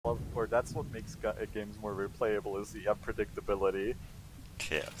love, or that's what makes games more replayable, is the unpredictability.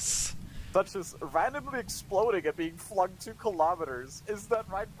 Yes. Such as randomly exploding and being flung 2 kilometers. Is that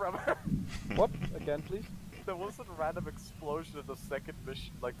right, brother? What? Again, please? There was a random explosion in the second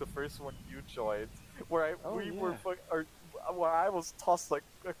mission, like the first one you joined, where where I was tossed like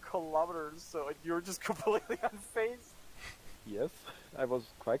a kilometer or so, and you were just completely unfazed. Yes, I was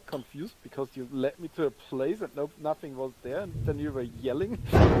quite confused because you led me to a place and nothing was there, and then you were yelling.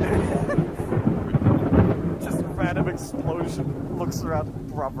 Just a random explosion. Looks around,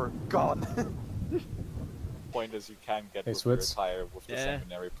 brother, gone. Point is, you can get with your tire with the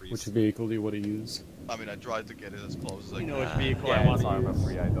seminary priest. Which vehicle do you want to use? I mean, I tried to get it as close as I You can. know which vehicle Yeah, I want it's to armor use.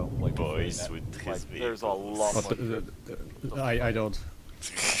 free. I don't like Boys with his there's a lot. But I don't.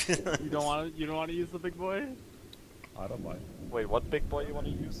 You don't want to use the big boy? I don't mind. Wait, what big boy you want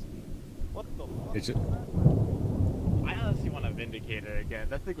to use? What the fuck? It's just... I honestly want a Vindicator again.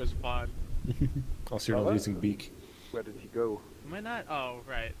 That thing was fun. Also, you're not using beak. Where did he go? Am I not? Oh,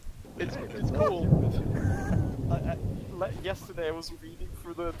 right. It's cool. Yesterday I was reading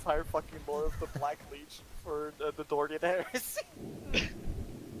through the entire fucking lore of the Black Legion for the Dorian Heresy.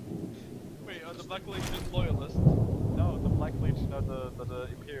 Wait, are the Black Legion loyalists? No, the Black Legion are the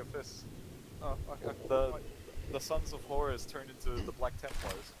Imperial Fists. Oh, okay. The Sons of Horus turned into the Black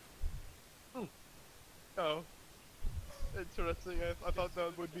Templars. Oh. Interesting, I thought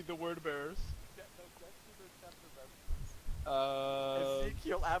that would be the word bearers.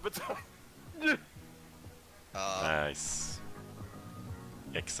 Ezekiel Abaddon. Nice.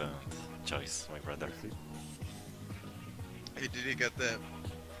 Excellent choice, my brother. Hey, did he get the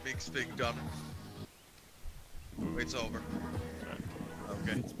big stick done? It's over.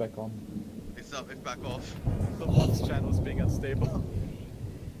 Okay. It's back on. It's up, it's back off. The bots channel is being unstable.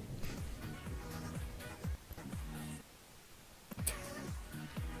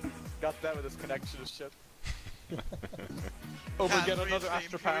 God damn it, this connection is shit. Oh, we get another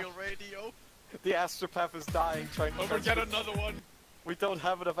astropath. Radio. The astropath is dying, trying to... Oh, we get another one. We don't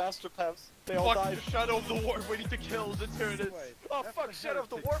have enough astropaths. They all Fuck, died. the Shadow of the War, we need to kill, that's here it is. Oh fuck, Shadow of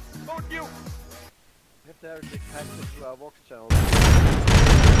the War! Vote you! We have to have it connected to our Vox channel.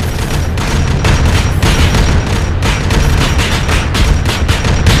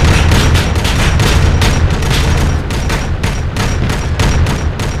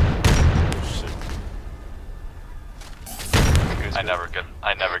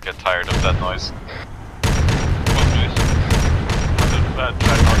 I never get tired of that noise. What noise? When the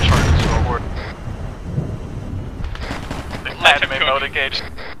dreadnought charges forward. The anime mode engaged.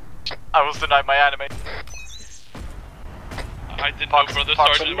 I was denied my anime. I didn't know Brother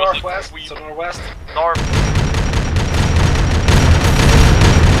Sergeant northwest, was to northwest. North.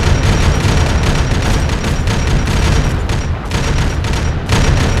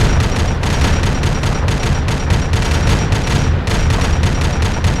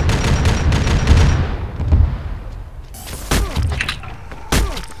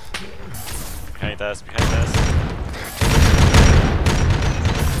 Behind us, behind us.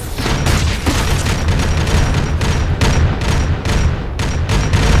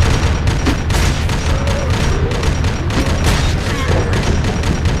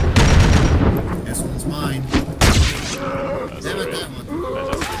 This one's mine. Damn it, that one.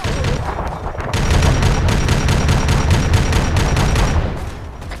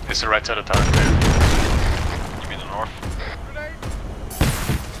 It's the right side of town, dude. You mean the north?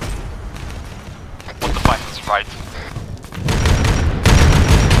 What the fuck is right?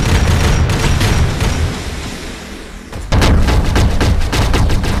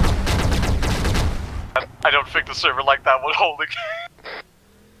 I don't think the server like that one holding.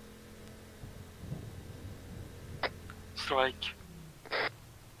 Strike.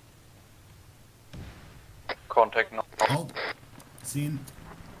 Contact now. Oh, seen.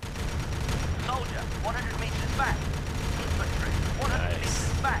 Soldier, 100 meters back. Infantry, 100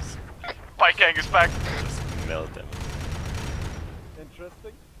 meters back. Bike gang is back. Just melt them.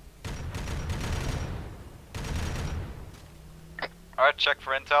 Interesting. Alright, check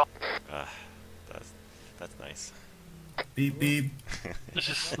for intel. Ah, that's nice. Beep beep. This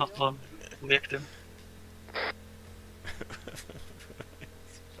is not a victim.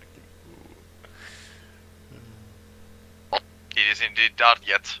 It is indeed not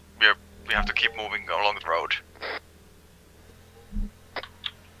yet. We have to keep moving along the road.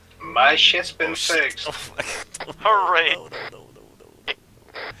 My shit's been fixed. Hooray!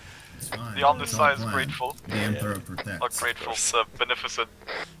 It's fine. The Omnis It's all is planned. grateful. The Emperor protects. Not grateful, the beneficent.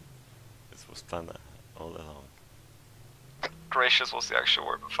 This was planned all along. Gracious was the actual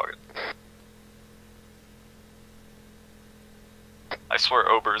word, but fuck it. I swear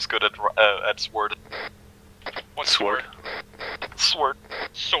Ober is good at sword. What Sword. Sword.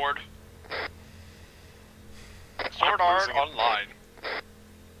 Sword. Sword art online.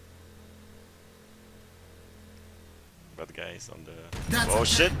 Bad guys on the... That's Oh a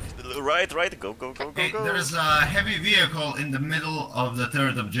shit! Right, go, go, go, go, Hey, go! there's a heavy vehicle in the middle of the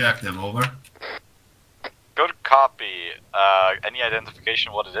third objective, over. Good copy. Any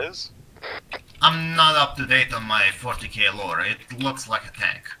identification what it is? I'm not up to date on my 40K lore. It looks like a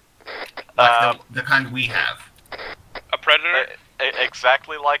tank. Like the kind we have. A predator?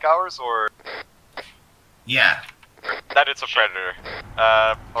 Exactly like ours, or...? Yeah. That it's a predator.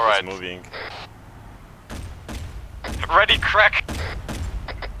 Alright. It's moving. Ready, crack!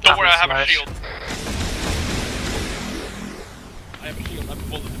 Don't worry, I have a Smash. shield. I have a shield, I'm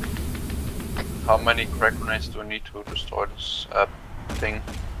bulletproof. How many crack grenades do I need to destroy this thing?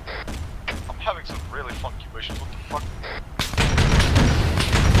 I'm having some really funky wishes, what the fuck?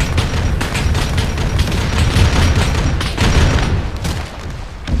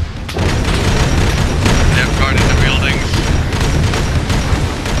 They've guarded the buildings.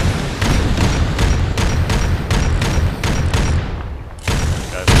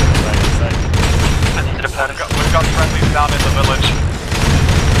 Guys, inside. I need to we've got friendlies down in the village.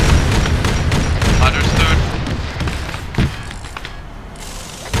 Understood.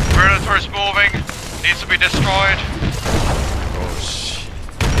 Predator's moving. Needs to be destroyed. Oh shit.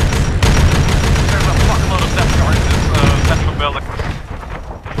 There's a fuckload of Death Guard in this central building.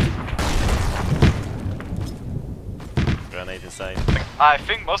 Grenade inside. I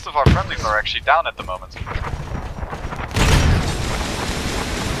think most of our friendlies are actually down at the moment.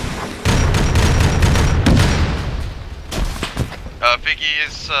 Vicky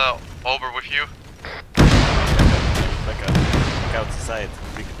is over with you. Back outside.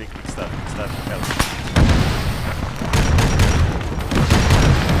 Big stuff. Look out.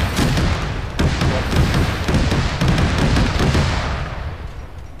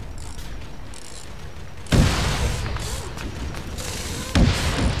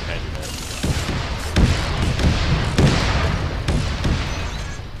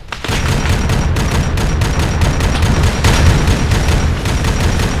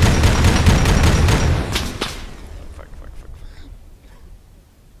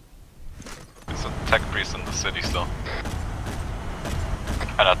 It's a tech priest in the city still.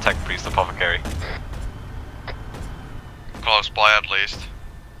 And a tech priest apothecary. Close by at least.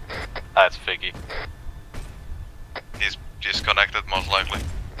 That's Figgy. He's disconnected most likely.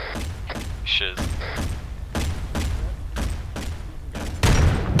 Shiz.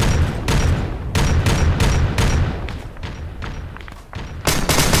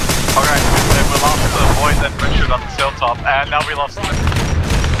 Alright, we lost the void that Richard on the hilltop, and now we lost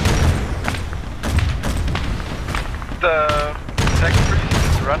the tech priest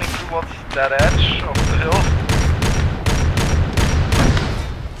is running towards that edge of the hill.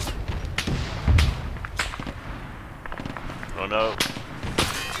 Oh no.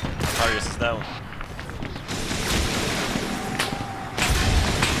 Marius is down.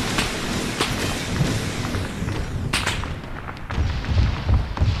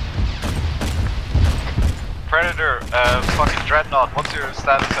 Predator, fucking Dreadnought, what's your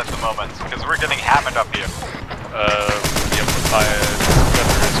status at the moment? Because we're getting hammered up here.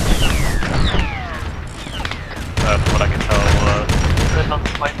 Yeah, from what I can tell,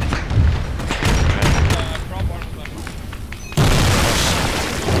 Dreadnought's fine.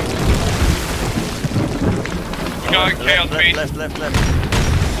 We got chaos beast. left.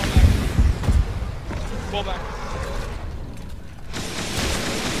 Pull back.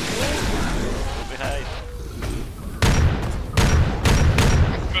 Behind.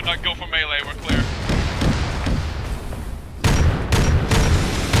 Good night, go for melee, we're clear.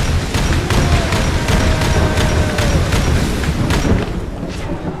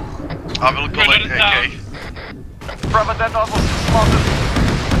 I will collect AK. Brother, Dreadnought was slaughtered.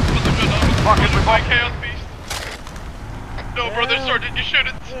 Fucking with my chaos beast. No, brother, Sergeant, you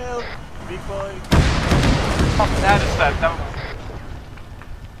shouldn't. Help! Big boy! That is that. Never mind.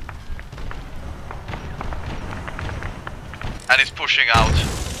 And he's pushing out.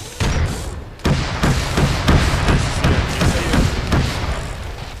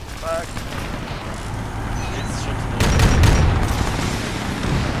 Fuck! It's shooting me.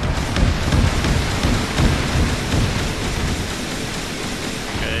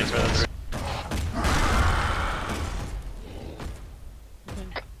 Okay, brother.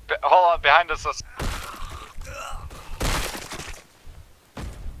 Hold on, behind us.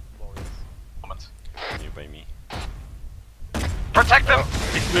 Moment. You by me. Protect them!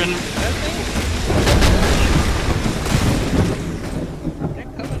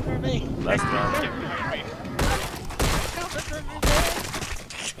 Last round.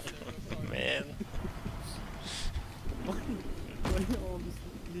 Man. Why are you all just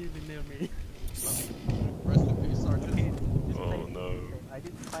leaving near me? Rest in peace, Sergeant. Oh no. I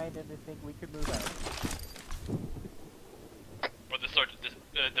didn't find anything we could move out. But the sergeant,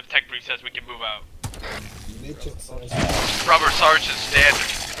 the tech brief says we can move out. Nature Rubber sergeant's dead.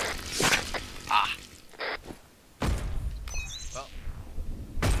 Ah. Well.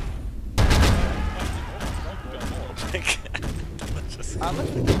 Just...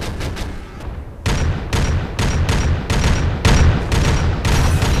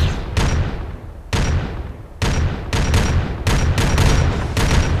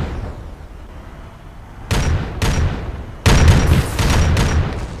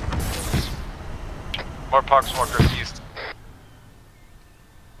 More poxmokers east.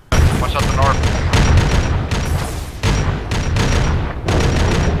 Watch out the north.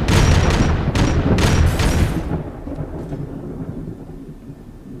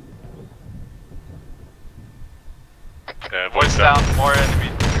 Voice down, more enemy.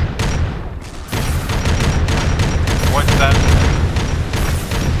 Voice down.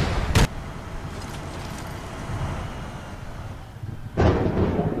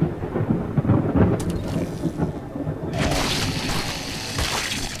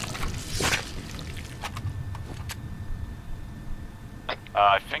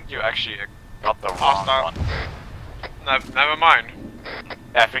 I think you actually got the wrong one. Never mind.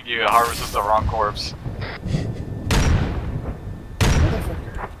 Yeah, I think you harvested the wrong corpse.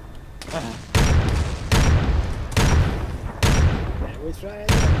 We try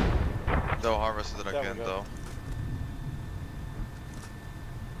They'll harvest it again though.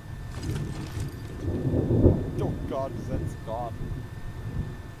 Oh god, that's gone.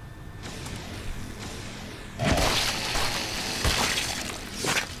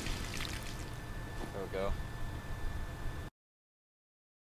 There we go.